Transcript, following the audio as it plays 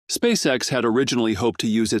SpaceX had originally hoped to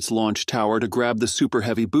use its launch tower to grab the Super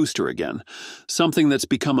Heavy booster again, something that's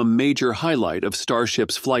become a major highlight of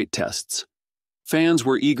Starship's flight tests. Fans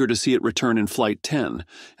were eager to see it return in Flight 10,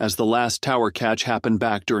 as the last tower catch happened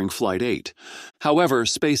back during Flight 8. However,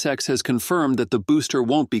 SpaceX has confirmed that the booster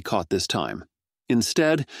won't be caught this time.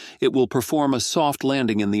 Instead, it will perform a soft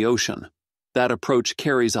landing in the ocean. That approach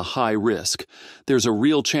carries a high risk. There's a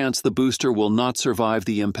real chance the booster will not survive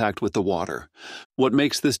the impact with the water. What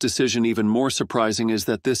makes this decision even more surprising is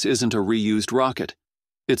that this isn't a reused rocket.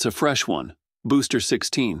 It's a fresh one, Booster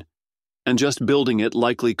 16. And just building it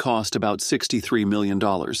likely cost about $63 million.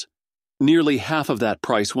 Nearly half of that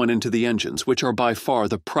price went into the engines, which are by far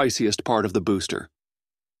the priciest part of the booster.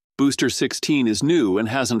 Booster 16 is new and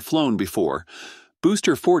hasn't flown before.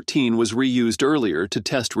 Booster 14 was reused earlier to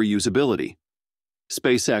test reusability.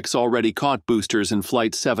 SpaceX already caught boosters in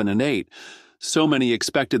Flight 7 and 8. So many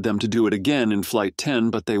expected them to do it again in Flight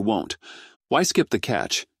 10, but they won't. Why skip the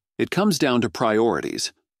catch? It comes down to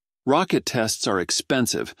priorities. Rocket tests are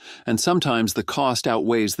expensive, and sometimes the cost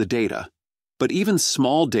outweighs the data. But even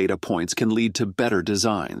small data points can lead to better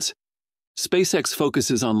designs. SpaceX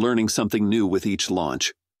focuses on learning something new with each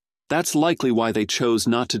launch. That's likely why they chose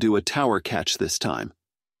not to do a tower catch this time.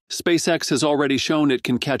 SpaceX has already shown it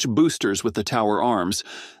can catch boosters with the tower arms.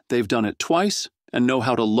 They've done it twice and know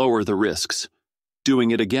how to lower the risks.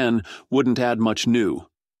 Doing it again wouldn't add much new.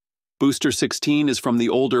 Booster 16 is from the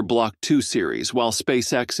older Block 2 series, while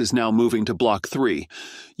SpaceX is now moving to Block 3.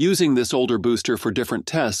 Using this older booster for different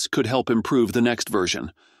tests could help improve the next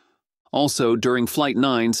version. Also, during Flight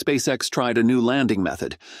 9, SpaceX tried a new landing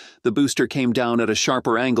method. The booster came down at a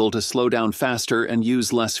sharper angle to slow down faster and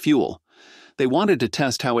use less fuel. They wanted to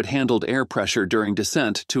test how it handled air pressure during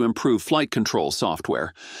descent to improve flight control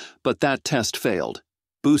software, but that test failed.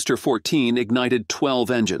 Booster 14 ignited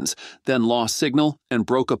 12 engines, then lost signal and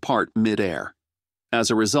broke apart mid-air.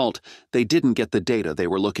 As a result, they didn't get the data they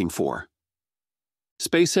were looking for.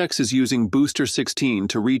 SpaceX is using Booster 16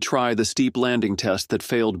 to retry the steep landing test that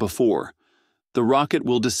failed before. The rocket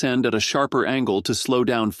will descend at a sharper angle to slow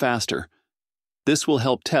down faster. This will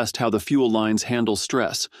help test how the fuel lines handle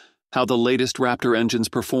stress, how the latest Raptor engines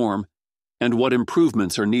perform, and what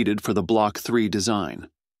improvements are needed for the Block 3 design.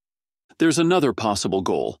 There's another possible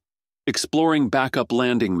goal: exploring backup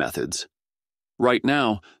landing methods. Right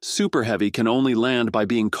now, Super Heavy can only land by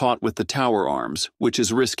being caught with the tower arms, which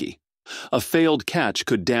is risky. A failed catch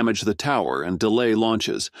could damage the tower and delay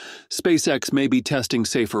launches. SpaceX may be testing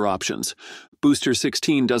safer options. Booster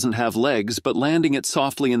 16 doesn't have legs, but landing it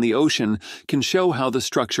softly in the ocean can show how the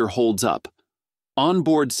structure holds up.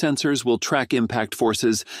 Onboard sensors will track impact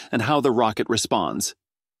forces and how the rocket responds.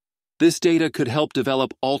 This data could help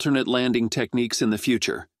develop alternate landing techniques in the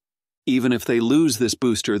future. Even if they lose this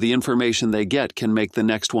booster, the information they get can make the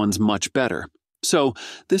next ones much better. So,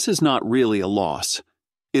 this is not really a loss.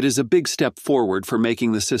 It is a big step forward for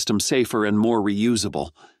making the system safer and more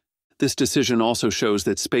reusable. This decision also shows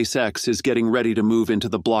that SpaceX is getting ready to move into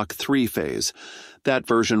the Block 3 phase. That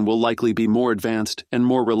version will likely be more advanced and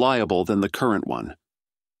more reliable than the current one.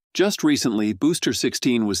 Just recently, Booster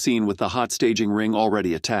 16 was seen with the hot staging ring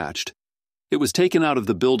already attached. It was taken out of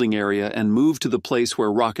the building area and moved to the place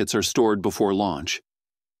where rockets are stored before launch.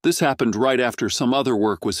 This happened right after some other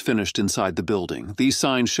work was finished inside the building. These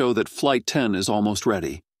signs show that Flight 10 is almost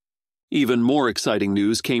ready. Even more exciting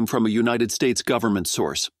news came from a United States government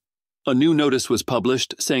source. A new notice was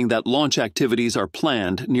published saying that launch activities are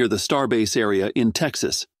planned near the Starbase area in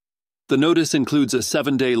Texas. The notice includes a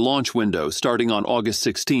 7-day launch window starting on August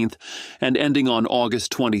 16th and ending on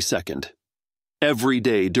August 22nd. Every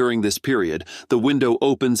day during this period, the window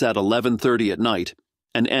opens at 11:30 at night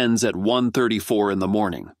and ends at 1:34 in the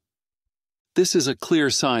morning. This is a clear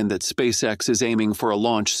sign that SpaceX is aiming for a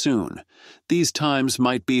launch soon. These times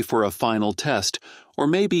might be for a final test, or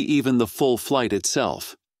maybe even the full flight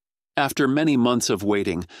itself. After many months of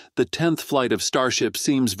waiting, the 10th flight of Starship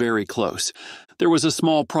seems very close. There was a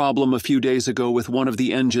small problem a few days ago with one of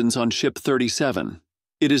the engines on Ship 37.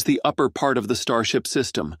 It is the upper part of the Starship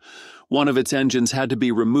system. One of its engines had to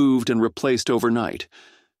be removed and replaced overnight.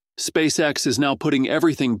 SpaceX is now putting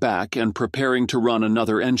everything back and preparing to run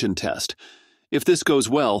another engine test. If this goes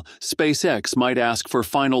well, SpaceX might ask for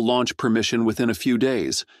final launch permission within a few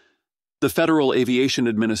days. The Federal Aviation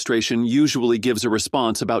Administration usually gives a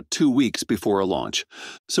response about 2 weeks before a launch.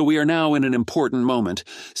 So we are now in an important moment.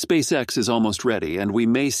 SpaceX is almost ready, and we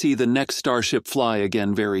may see the next Starship fly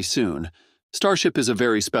again very soon. Starship is a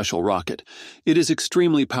very special rocket. It is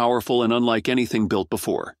extremely powerful and unlike anything built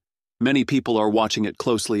before. Many people are watching it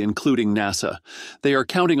closely, including NASA. They are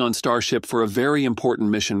counting on Starship for a very important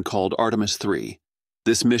mission called Artemis 3.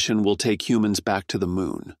 This mission will take humans back to the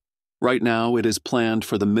moon. Right now, it is planned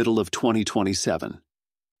for the middle of 2027.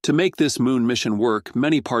 To make this moon mission work,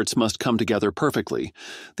 many parts must come together perfectly.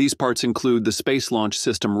 These parts include the Space Launch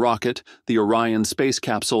System rocket, the Orion space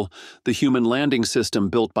capsule, the human landing system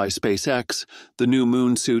built by SpaceX, the new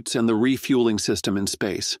moon suits, and the refueling system in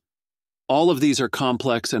space. All of these are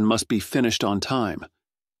complex and must be finished on time.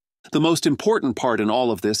 The most important part in all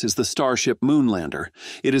of this is the Starship moonlander.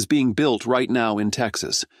 It is being built right now in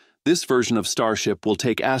Texas. This version of Starship will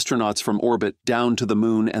take astronauts from orbit down to the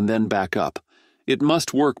moon and then back up. It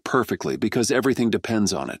must work perfectly because everything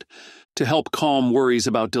depends on it. To help calm worries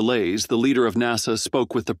about delays, the leader of NASA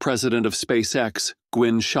spoke with the president of SpaceX,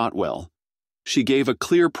 Gwynne Shotwell. She gave a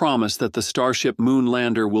clear promise that the Starship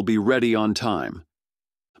moonlander will be ready on time.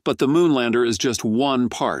 But the moonlander is just one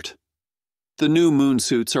part. The new moon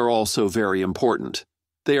suits are also very important.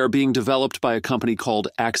 They are being developed by a company called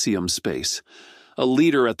Axiom Space. A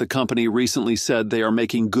leader at the company recently said they are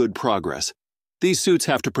making good progress. These suits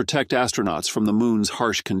have to protect astronauts from the moon's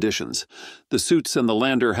harsh conditions. The suits and the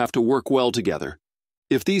lander have to work well together.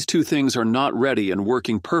 If these two things are not ready and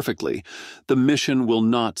working perfectly, the mission will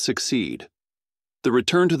not succeed. The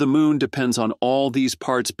return to the moon depends on all these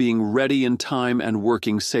parts being ready in time and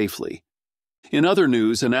working safely. In other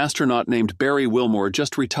news, an astronaut named Barry Wilmore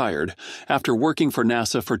just retired after working for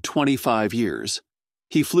NASA for 25 years.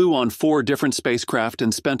 He flew on 4 different spacecraft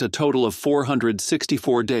and spent a total of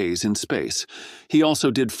 464 days in space. He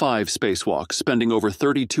also did 5 spacewalks, spending over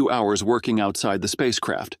 32 hours working outside the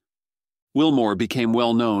spacecraft. Wilmore became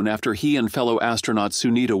well known after he and fellow astronaut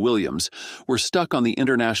Sunita Williams were stuck on the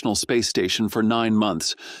International Space Station for 9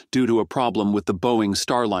 months due to a problem with the Boeing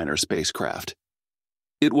Starliner spacecraft.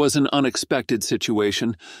 It was an unexpected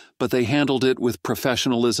situation, but they handled it with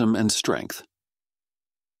professionalism and strength.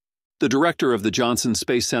 The director of the Johnson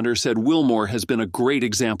Space Center said Wilmore has been a great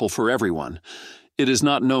example for everyone. It is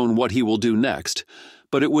not known what he will do next,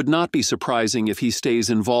 but it would not be surprising if he stays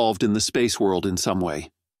involved in the space world in some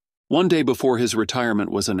way. One day before his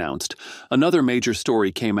retirement was announced, another major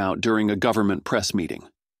story came out during a government press meeting.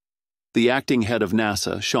 The acting head of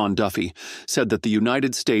NASA, Sean Duffy, said that the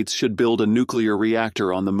United States should build a nuclear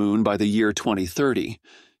reactor on the moon by the year 2030.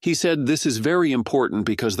 He said this is very important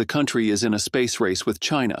because the country is in a space race with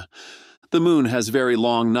China. The moon has very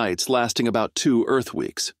long nights lasting about 2 Earth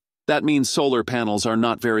weeks. That means solar panels are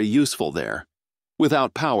not very useful there.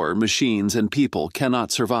 Without power, machines and people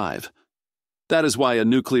cannot survive. That is why a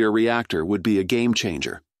nuclear reactor would be a game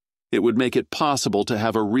changer. It would make it possible to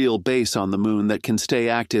have a real base on the moon that can stay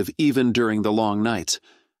active even during the long nights.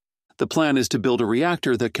 The plan is to build a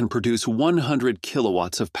reactor that can produce 100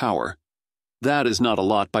 kilowatts of power. That is not a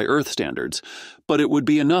lot by Earth standards, but it would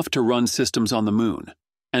be enough to run systems on the moon.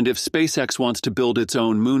 And if SpaceX wants to build its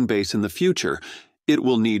own moon base in the future, it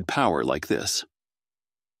will need power like this.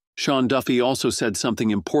 Sean Duffy also said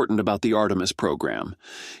something important about the Artemis program.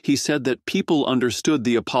 He said that people understood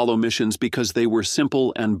the Apollo missions because they were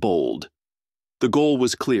simple and bold. The goal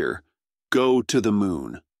was clear: go to the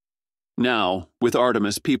moon. Now, with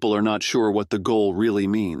Artemis, people are not sure what the goal really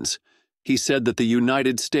means. He said that the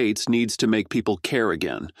United States needs to make people care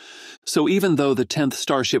again. So even though the 10th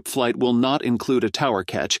Starship flight will not include a tower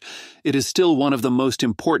catch, it is still one of the most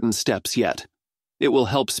important steps yet. It will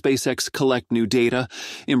help SpaceX collect new data,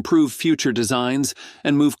 improve future designs,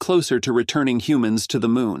 and move closer to returning humans to the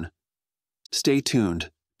moon. Stay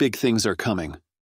tuned. Big things are coming.